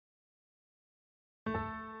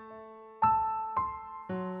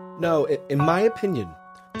No, in my opinion,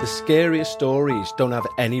 the scariest stories don't have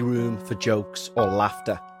any room for jokes or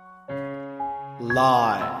laughter.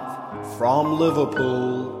 Live from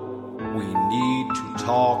Liverpool, we need to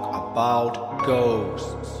talk about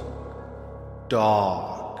ghosts.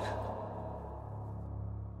 Dark.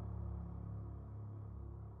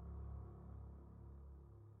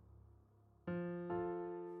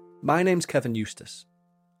 My name's Kevin Eustace,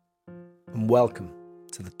 and welcome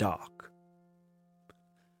to the Dark.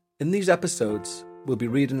 In these episodes, we'll be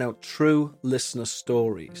reading out true listener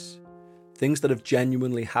stories, things that have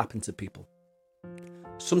genuinely happened to people.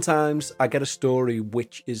 Sometimes I get a story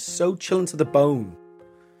which is so chilling to the bone,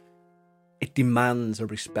 it demands a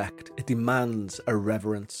respect, it demands a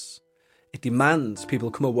reverence, it demands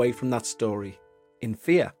people come away from that story in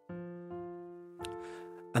fear.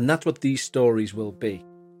 And that's what these stories will be.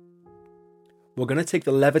 We're going to take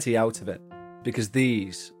the levity out of it because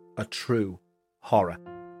these are true horror.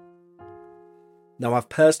 Now, I've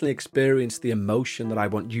personally experienced the emotion that I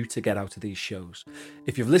want you to get out of these shows.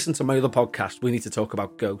 If you've listened to my other podcast, We Need to Talk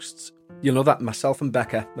About Ghosts, you'll know that myself and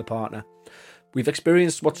Becca, my partner, we've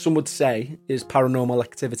experienced what some would say is paranormal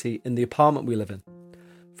activity in the apartment we live in.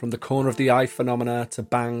 From the corner of the eye phenomena to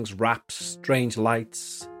bangs, raps, strange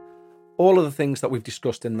lights, all of the things that we've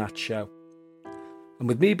discussed in that show. And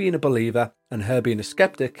with me being a believer and her being a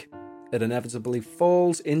skeptic, it inevitably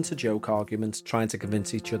falls into joke arguments trying to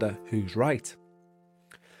convince each other who's right.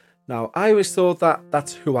 Now, I always thought that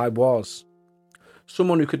that's who I was.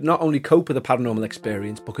 Someone who could not only cope with a paranormal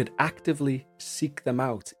experience, but could actively seek them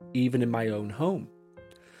out, even in my own home.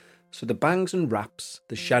 So the bangs and raps,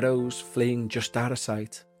 the shadows fleeing just out of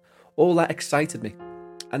sight, all that excited me.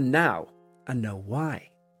 And now I know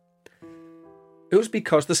why. It was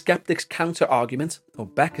because the skeptic's counter-argument, or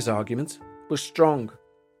Becca's argument, was strong.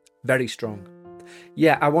 Very strong.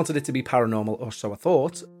 Yeah, I wanted it to be paranormal, or so I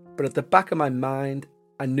thought, but at the back of my mind,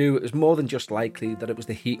 I knew it was more than just likely that it was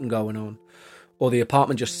the heating going on, or the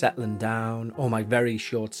apartment just settling down, or my very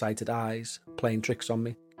short-sighted eyes playing tricks on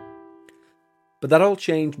me. But that all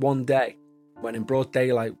changed one day, when in broad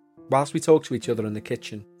daylight, whilst we talked to each other in the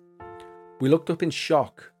kitchen, we looked up in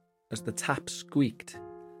shock as the tap squeaked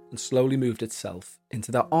and slowly moved itself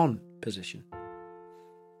into the on position.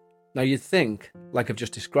 Now you'd think, like I've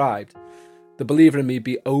just described, the believer in me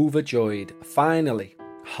be overjoyed, finally,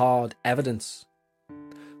 hard evidence.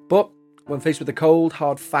 But when faced with the cold,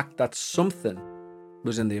 hard fact that something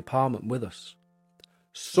was in the apartment with us,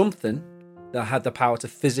 something that had the power to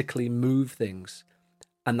physically move things,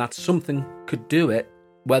 and that something could do it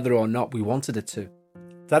whether or not we wanted it to,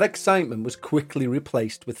 that excitement was quickly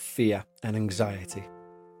replaced with fear and anxiety.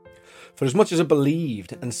 For as much as I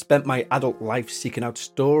believed and spent my adult life seeking out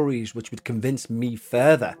stories which would convince me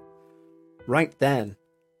further, right then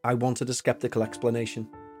I wanted a skeptical explanation.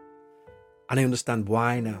 And I understand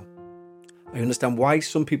why now. I understand why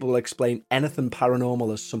some people will explain anything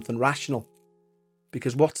paranormal as something rational.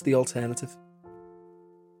 Because what's the alternative?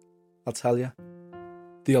 I'll tell you.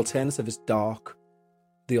 The alternative is dark.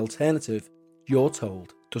 The alternative, you're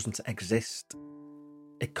told, doesn't exist.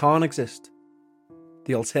 It can't exist.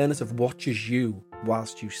 The alternative watches you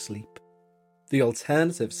whilst you sleep. The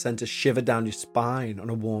alternative sends a shiver down your spine on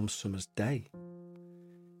a warm summer's day.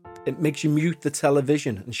 It makes you mute the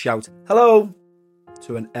television and shout, "Hello!"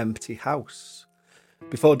 to an empty house,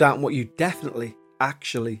 before doubting what you definitely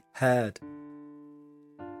actually heard.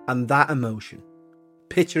 And that emotion,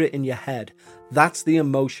 picture it in your head, that's the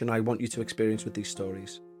emotion I want you to experience with these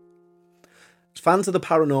stories. As fans of the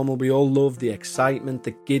paranormal, we all love the excitement,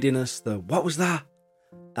 the giddiness, the "what was that?"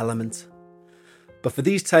 element. But for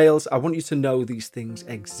these tales, I want you to know these things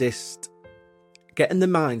exist. Get in the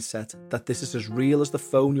mindset that this is as real as the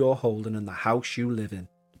phone you're holding and the house you live in.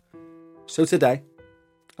 So today,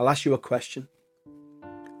 I'll ask you a question.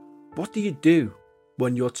 What do you do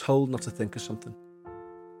when you're told not to think of something?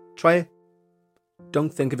 Try it.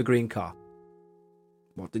 Don't think of a green car.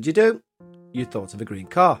 What did you do? You thought of a green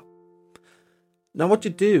car. Now what do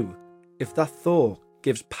you do if that thought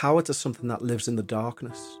gives power to something that lives in the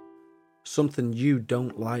darkness? Something you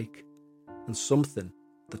don't like, and something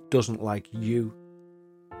that doesn't like you.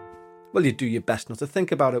 Well, you'd do your best not to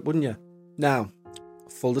think about it, wouldn't you? Now,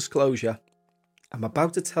 full disclosure, I'm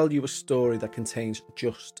about to tell you a story that contains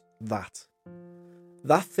just that.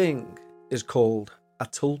 That thing is called a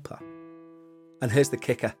tulpa. And here's the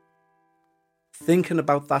kicker. Thinking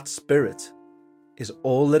about that spirit is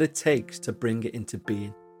all that it takes to bring it into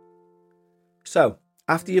being. So,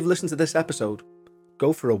 after you've listened to this episode,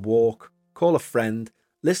 go for a walk, call a friend,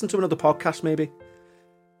 listen to another podcast maybe,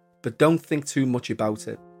 but don't think too much about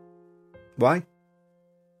it. Why?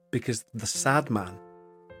 Because the sad man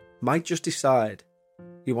might just decide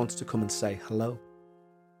he wants to come and say hello.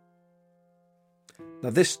 Now,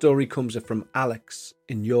 this story comes from Alex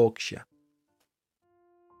in Yorkshire.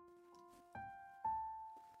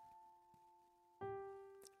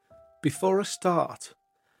 Before I start,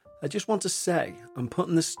 I just want to say I'm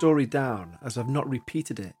putting this story down as I've not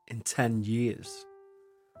repeated it in 10 years.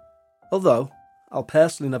 Although I'll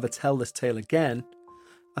personally never tell this tale again,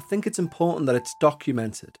 I think it's important that it's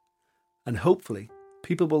documented, and hopefully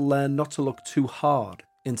people will learn not to look too hard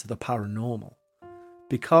into the paranormal,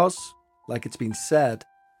 because, like it's been said,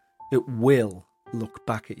 it will look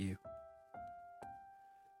back at you.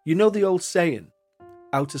 You know the old saying,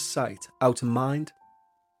 out of sight, out of mind?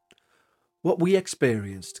 What we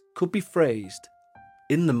experienced could be phrased,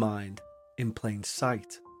 in the mind, in plain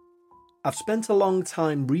sight. I've spent a long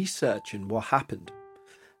time researching what happened,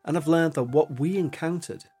 and I've learned that what we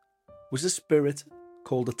encountered was a spirit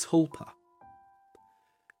called a tulpa.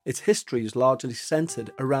 Its history is largely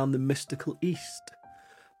centred around the mystical East,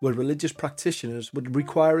 where religious practitioners would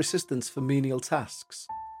require assistance for menial tasks,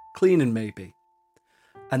 cleaning maybe,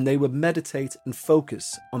 and they would meditate and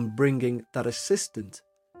focus on bringing that assistant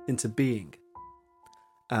into being.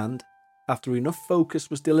 And after enough focus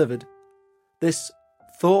was delivered, this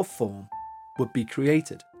thought form would be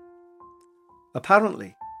created.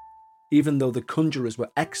 Apparently, even though the conjurers were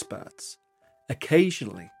experts,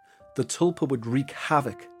 occasionally the tulpa would wreak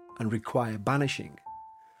havoc and require banishing,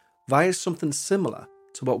 via something similar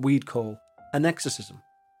to what we'd call an exorcism.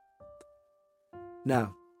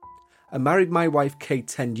 Now, I married my wife Kate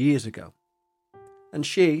 10 years ago, and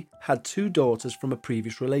she had 2 daughters from a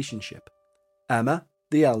previous relationship. Emma,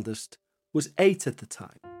 the eldest, was 8 at the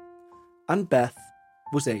time, and Beth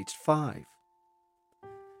was aged 5.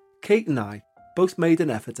 Kate and I both made an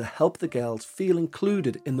effort to help the girls feel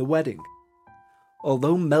included in the wedding.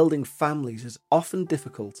 Although melding families is often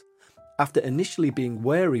difficult, after initially being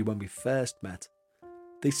wary when we first met,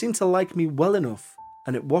 they seemed to like me well enough,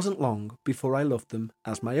 and it wasn't long before I loved them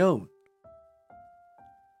as my own.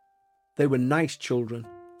 They were nice children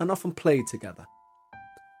and often played together.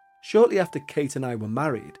 Shortly after Kate and I were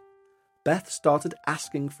married, Beth started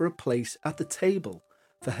asking for a place at the table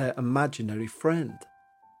for her imaginary friend.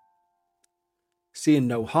 Seeing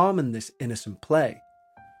no harm in this innocent play,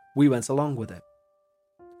 we went along with it,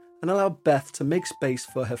 and allowed Beth to make space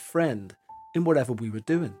for her friend in whatever we were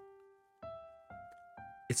doing.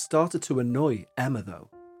 It started to annoy Emma though,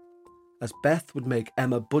 as Beth would make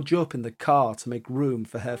Emma budge up in the car to make room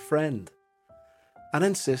for her friend, and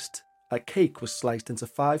insist that cake was sliced into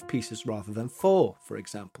 5 pieces rather than 4, for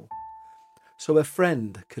example, so her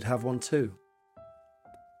friend could have one too.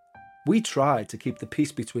 We tried to keep the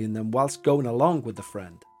peace between them whilst going along with the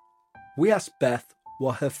friend. We asked Beth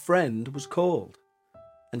what her friend was called,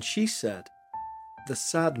 and she said, the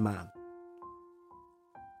sad man.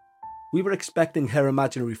 We were expecting her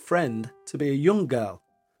imaginary friend to be a young girl,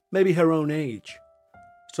 maybe her own age,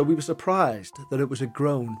 so we were surprised that it was a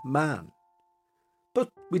grown man. But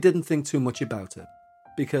we didn't think too much about it,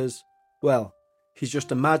 because, well, he's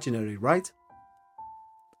just imaginary, right?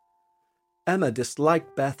 Emma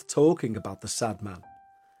disliked Beth talking about the sad man,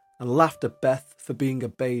 and laughed at Beth for being a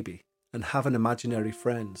baby and having imaginary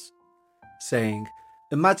friends, saying,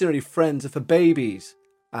 imaginary friends are for babies,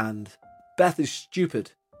 and Beth is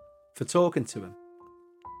stupid for talking to him.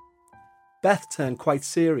 Beth turned quite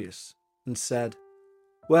serious and said,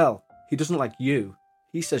 well, he doesn't like you.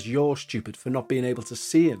 He says you're stupid for not being able to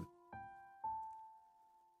see him.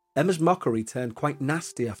 Emma's mockery turned quite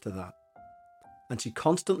nasty after that, and she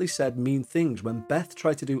constantly said mean things when Beth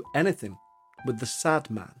tried to do anything with the sad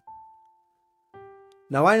man.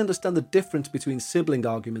 Now I understand the difference between sibling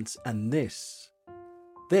arguments and this.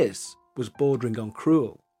 This was bordering on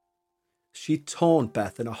cruel. She taunted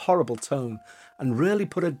Beth in a horrible tone and really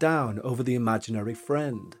put her down over the imaginary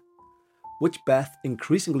friend, which Beth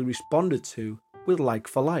increasingly responded to with like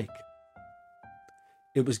for like.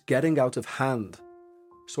 It was getting out of hand,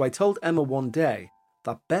 so I told Emma one day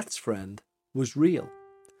that Beth's friend was real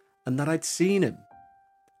and that I'd seen him,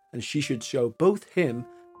 and she should show both him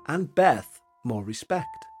and Beth more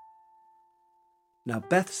respect. Now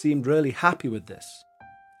Beth seemed really happy with this,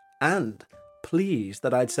 and pleased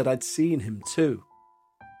that I'd said I'd seen him too.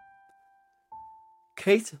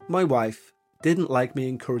 Kate, my wife, didn't like me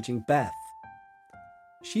encouraging Beth.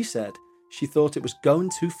 She said she thought it was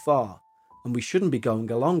going too far and we shouldn't be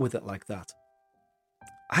going along with it like that.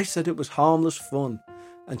 I said it was harmless fun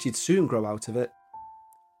and she'd soon grow out of it.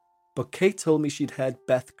 But Kate told me she'd heard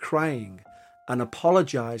Beth crying and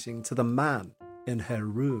apologising to the man in her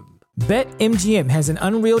room. BetMGM has an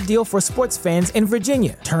unreal deal for sports fans in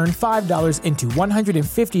Virginia. Turn $5 into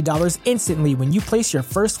 $150 instantly when you place your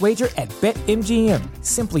first wager at BetMGM.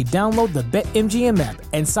 Simply download the BetMGM app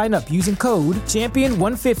and sign up using code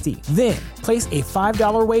Champion150. Then, place a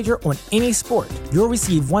 $5 wager on any sport. You'll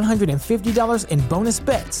receive $150 in bonus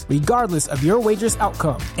bets, regardless of your wager's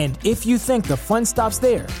outcome. And if you think the fun stops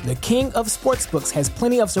there, the King of Sportsbooks has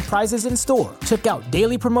plenty of surprises in store. Check out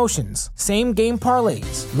daily promotions, same-game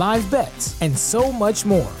parlays, live bets, and so much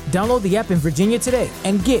more. Download the app in Virginia today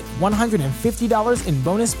and get $150 in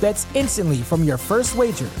bonus bets instantly from your first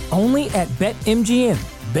wager. Only at BetMGM.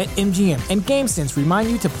 BetMGM and GameSense remind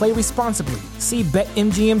you to play responsibly. See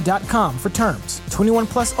BetMGM.com for terms. 21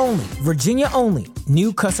 plus only. Virginia only.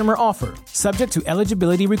 New customer offer. Subject to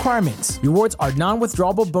eligibility requirements. Rewards are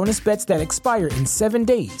non-withdrawable bonus bets that expire in 7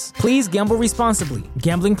 days. Please gamble responsibly.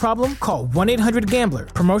 Gambling problem? Call 1-800-GAMBLER.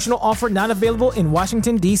 Promotional offer not available in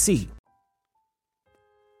Washington, D.C.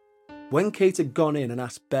 When Kate had gone in and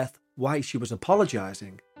asked Beth why she was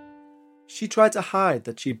apologising, she tried to hide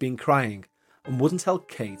that she'd been crying and wouldn't tell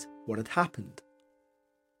Kate what had happened.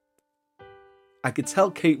 I could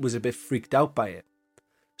tell Kate was a bit freaked out by it,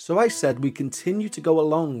 so I said we continue to go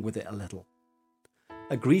along with it a little,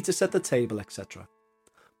 agree to set the table, etc.,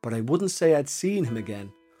 but I wouldn't say I'd seen him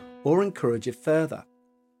again or encourage it further,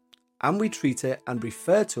 and we treat it and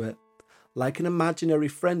refer to it like an imaginary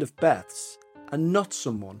friend of Beth's and not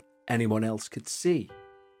someone anyone else could see.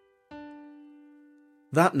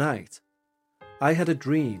 That night, I had a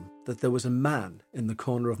dream that there was a man in the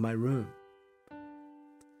corner of my room.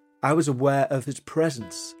 I was aware of his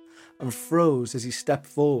presence and froze as he stepped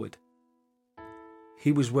forward.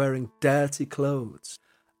 He was wearing dirty clothes,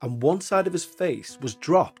 and one side of his face was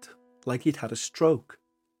dropped like he'd had a stroke.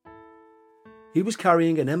 He was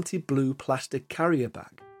carrying an empty blue plastic carrier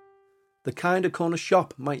bag, the kind a corner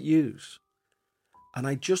shop might use, and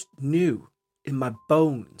I just knew in my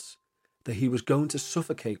bones that he was going to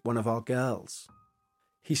suffocate one of our girls.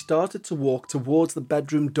 He started to walk towards the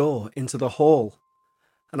bedroom door into the hall,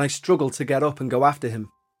 and I struggled to get up and go after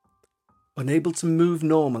him, unable to move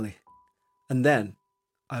normally, and then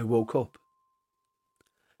I woke up.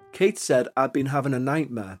 Kate said I'd been having a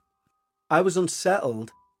nightmare. I was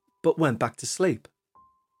unsettled, but went back to sleep.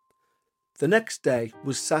 The next day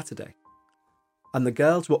was Saturday, and the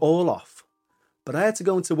girls were all off, but I had to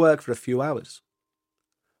go into work for a few hours.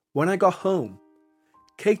 When I got home,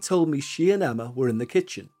 Kate told me she and Emma were in the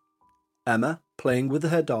kitchen, Emma playing with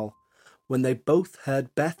her doll, when they both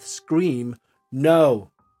heard Beth scream,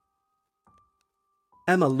 "No!"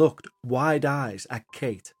 Emma looked wide eyes at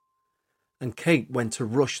Kate, and Kate went to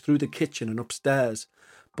rush through the kitchen and upstairs,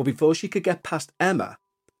 but before she could get past Emma,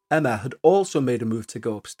 Emma had also made a move to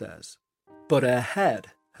go upstairs, but her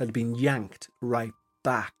head had been yanked right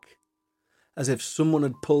back, as if someone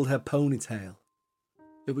had pulled her ponytail.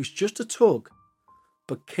 It was just a tug,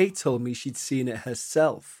 but Kate told me she'd seen it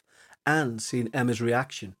herself and seen Emma's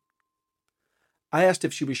reaction. I asked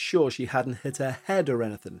if she was sure she hadn't hit her head or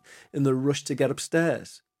anything in the rush to get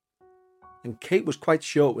upstairs, and Kate was quite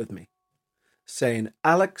short with me, saying,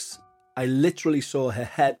 "Alex, I literally saw her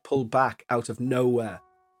head pull back out of nowhere."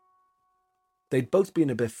 They'd both been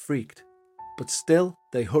a bit freaked, but still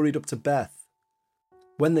they hurried up to Beth.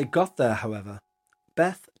 When they got there, however,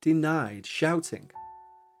 Beth denied shouting.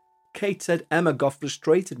 Kate said Emma got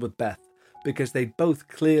frustrated with Beth because they'd both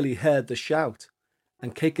clearly heard the shout,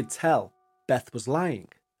 and Kate could tell Beth was lying.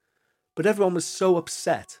 But everyone was so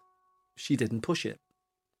upset, she didn't push it.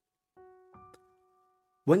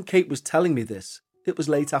 When Kate was telling me this, it was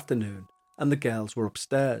late afternoon and the girls were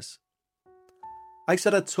upstairs. I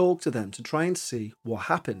said I'd talk to them to try and see what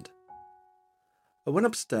happened. I went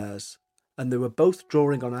upstairs and they were both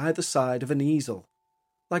drawing on either side of an easel,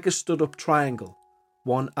 like a stood-up triangle,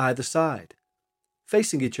 one either side,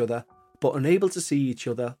 facing each other but unable to see each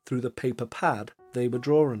other through the paper pad they were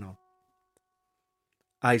drawing on.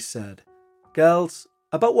 I said, "Girls,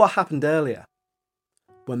 about what happened earlier,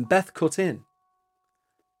 when Beth cut in."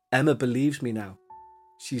 Emma believes me now.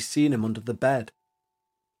 She's seen him under the bed.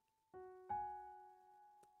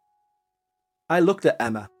 I looked at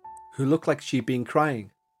Emma, who looked like she'd been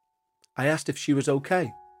crying. I asked if she was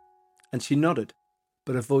okay, and she nodded,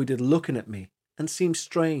 but avoided looking at me and seemed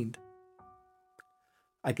strained.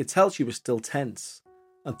 I could tell she was still tense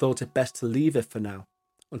and thought it best to leave it for now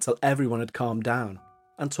until everyone had calmed down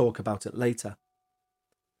and talk about it later.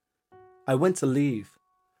 I went to leave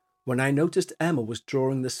when I noticed Emma was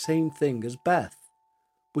drawing the same thing as Beth,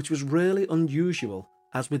 which was really unusual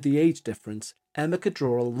as with the age difference, Emma could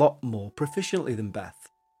draw a lot more proficiently than Beth.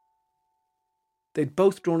 They'd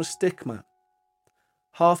both drawn a stick man,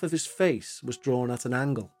 half of his face was drawn at an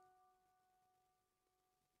angle.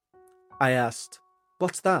 I asked,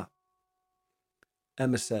 "What's that?"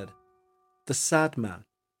 Emma said, "The sad man."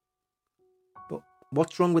 "But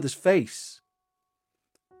what's wrong with his face?"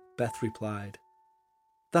 Beth replied,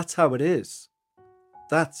 "That's how it is.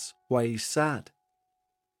 That's why he's sad."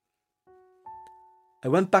 I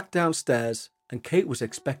went back downstairs and Kate was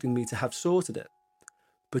expecting me to have sorted it,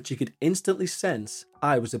 but she could instantly sense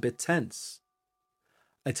I was a bit tense.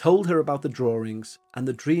 I told her about the drawings and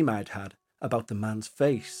the dream I'd had about the man's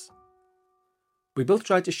face. We both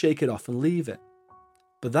tried to shake it off and leave it,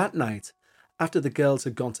 but that night, after the girls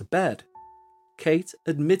had gone to bed, Kate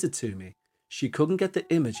admitted to me she couldn't get the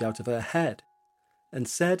image out of her head and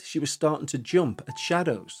said she was starting to jump at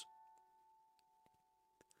shadows.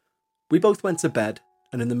 We both went to bed,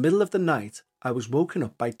 and in the middle of the night I was woken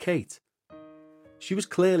up by Kate. She was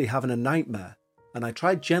clearly having a nightmare, and I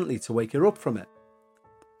tried gently to wake her up from it,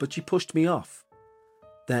 but she pushed me off.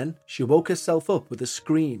 Then she woke herself up with a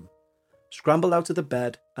scream, scrambled out of the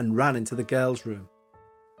bed and ran into the girls' room.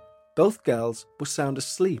 Both girls were sound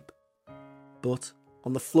asleep, but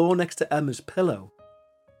on the floor next to Emma's pillow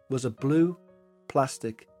was a blue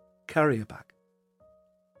plastic carrier bag.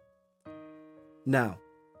 Now,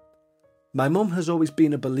 my mum has always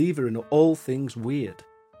been a believer in all things weird.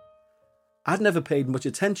 I'd never paid much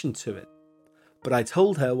attention to it, but I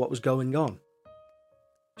told her what was going on.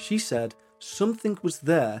 She said something was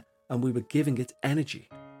there and we were giving it energy.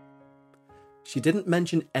 She didn't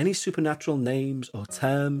mention any supernatural names or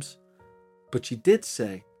terms, but she did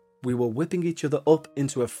say we were whipping each other up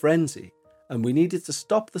into a frenzy and we needed to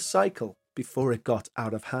stop the cycle before it got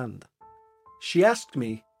out of hand. She asked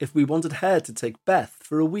me if we wanted her to take Beth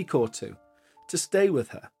for a week or two to stay with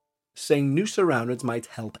her, saying new surroundings might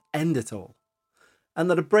help end it all, and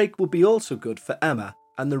that a break would be also good for Emma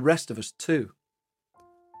and the rest of us too.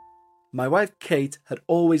 My wife Kate had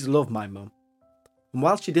always loved my mum, and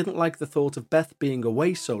while she didn't like the thought of Beth being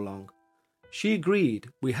away so long, she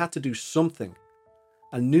agreed we had to do something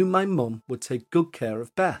and knew my mum would take good care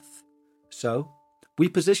of Beth. So we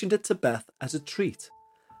positioned it to Beth as a treat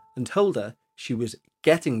and told her she was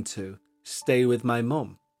getting to stay with my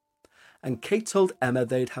mum. And Kate told Emma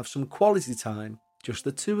they'd have some quality time, just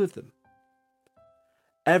the two of them.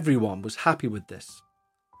 Everyone was happy with this.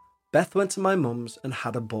 Beth went to my mum's and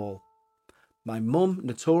had a ball. My mum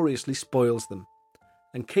notoriously spoils them,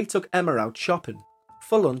 and Kate took Emma out shopping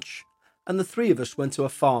for lunch, and the three of us went to a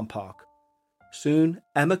farm park. Soon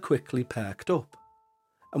Emma quickly perked up,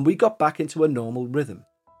 and we got back into a normal rhythm.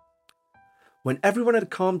 When everyone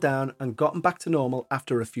had calmed down and gotten back to normal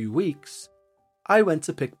after a few weeks, I went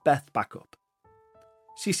to pick Beth back up.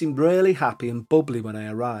 She seemed really happy and bubbly when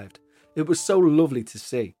I arrived. It was so lovely to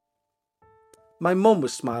see. My mum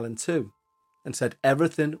was smiling too, and said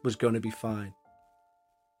everything was going to be fine.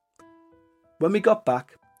 When we got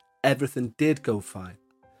back, everything did go fine.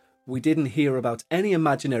 We didn't hear about any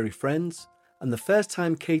imaginary friends, and the first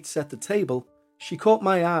time Kate set the table, she caught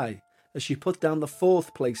my eye as she put down the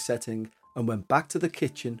 4th place setting and went back to the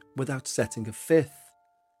kitchen without setting a 5th.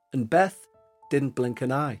 And Beth didn't blink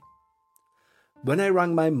an eye. When I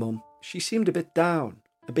rang my mum, she seemed a bit down,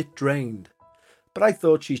 a bit drained, but I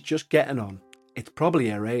thought she's just getting on. It's probably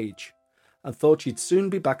her age, and thought she'd soon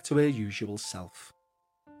be back to her usual self.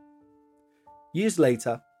 Years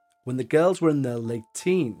later, when the girls were in their late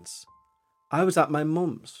teens, I was at my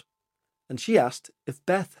mum's, and she asked if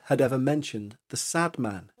Beth had ever mentioned the sad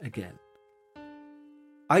man again.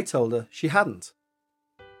 I told her she hadn't.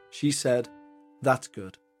 She said, "That's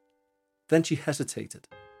good." Then she hesitated.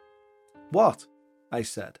 "What?" I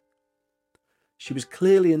said. She was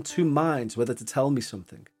clearly in two minds whether to tell me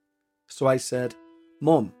something. So I said,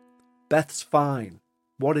 "Mum, Beth's fine.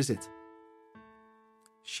 What is it?"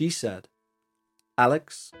 She said,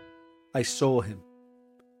 "Alex, I saw him.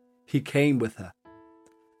 He came with her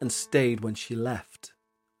and stayed when she left.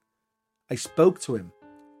 I spoke to him,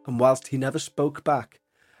 and whilst he never spoke back,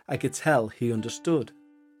 I could tell he understood.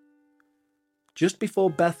 Just before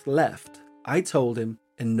Beth left, I told him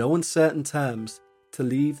in no uncertain terms to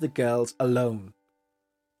leave the girls alone.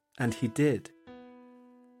 And he did.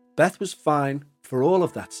 Beth was fine for all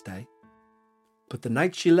of that stay. But the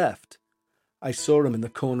night she left, I saw him in the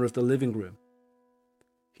corner of the living room.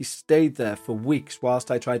 He stayed there for weeks whilst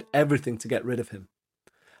I tried everything to get rid of him.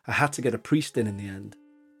 I had to get a priest in the end.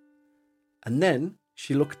 And then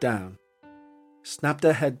she looked down, snapped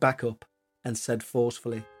her head back up and said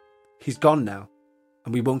forcefully, "He's gone now,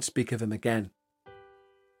 and we won't speak of him again."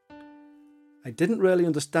 I didn't really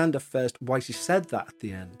understand at first why she said that at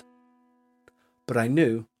the end, but I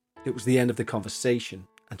knew it was the end of the conversation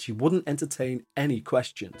and she wouldn't entertain any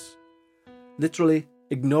questions, literally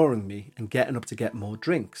ignoring me and getting up to get more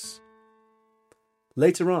drinks.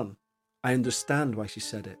 Later on, I understand why she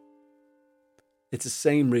said it. It's the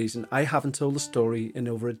same reason I haven't told the story in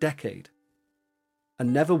over a decade,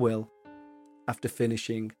 and never will after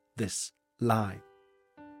finishing this line.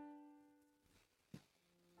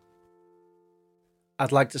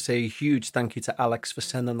 I'd like to say a huge thank you to Alex for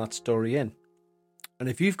sending that story in. And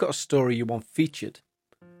if you've got a story you want featured,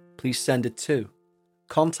 please send it to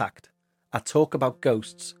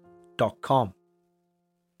contact@talkaboutghosts.com.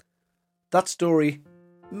 That story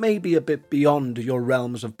may be a bit beyond your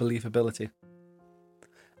realms of believability.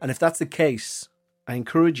 And if that's the case, I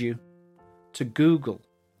encourage you to Google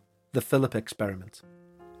the Philip experiment.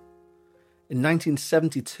 In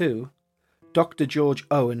 1972, Dr. George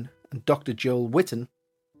Owen and Dr. Joel Witten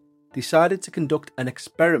decided to conduct an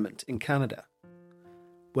experiment in Canada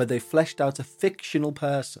where they fleshed out a fictional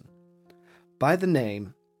person by the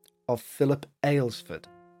name of Philip Aylesford.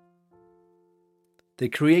 They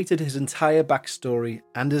created his entire backstory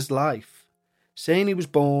and his life, saying he was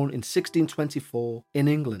born in 1624 in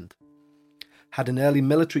England, had an early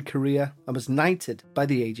military career and was knighted by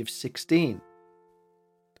the age of 16.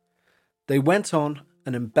 They went on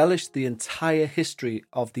and embellished the entire history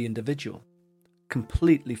of the individual,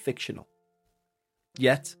 completely fictional.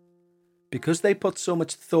 Yet, because they put so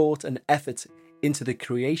much thought and effort into the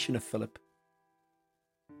creation of Philip,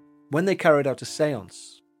 when they carried out a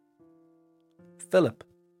séance, Philip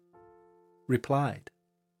replied,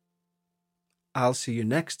 "I'll see you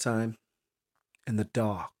next time in the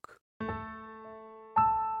dark."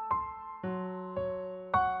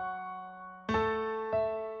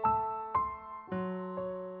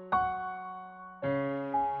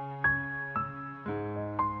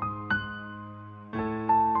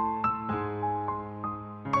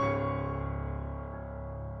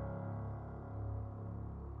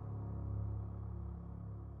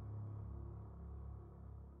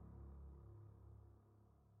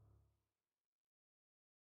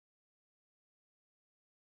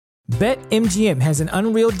 BetMGM has an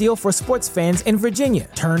unreal deal for sports fans in Virginia.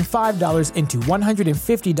 Turn $5 into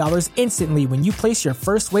 $150 instantly when you place your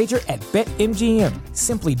first wager at BetMGM.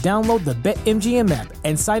 Simply download the BetMGM app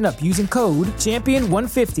and sign up using code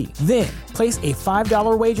Champion150. Then, place a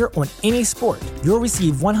 $5 wager on any sport. You'll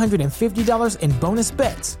receive $150 in bonus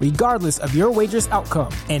bets, regardless of your wager's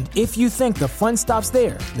outcome. And if you think the fun stops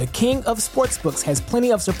there, the king of sportsbooks has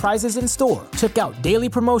plenty of surprises in store. Check out daily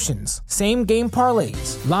promotions, same-game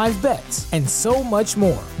parlays, live bets, and so much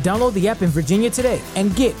more. Download the app in Virginia today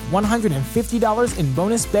and get $150 in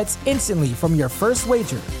bonus bets instantly from your first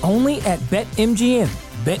wager. Only at BetMGM.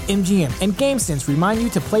 BetMGM and GameSense remind you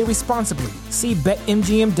to play responsibly. See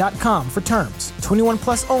BetMGM.com for terms. 21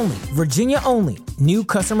 plus only. Virginia only. New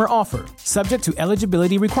customer offer. Subject to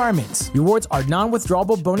eligibility requirements. Rewards are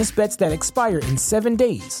non-withdrawable bonus bets that expire in 7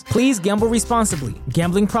 days. Please gamble responsibly.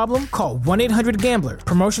 Gambling problem? Call 1-800-GAMBLER.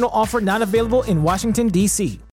 Promotional offer not available in Washington, D.C.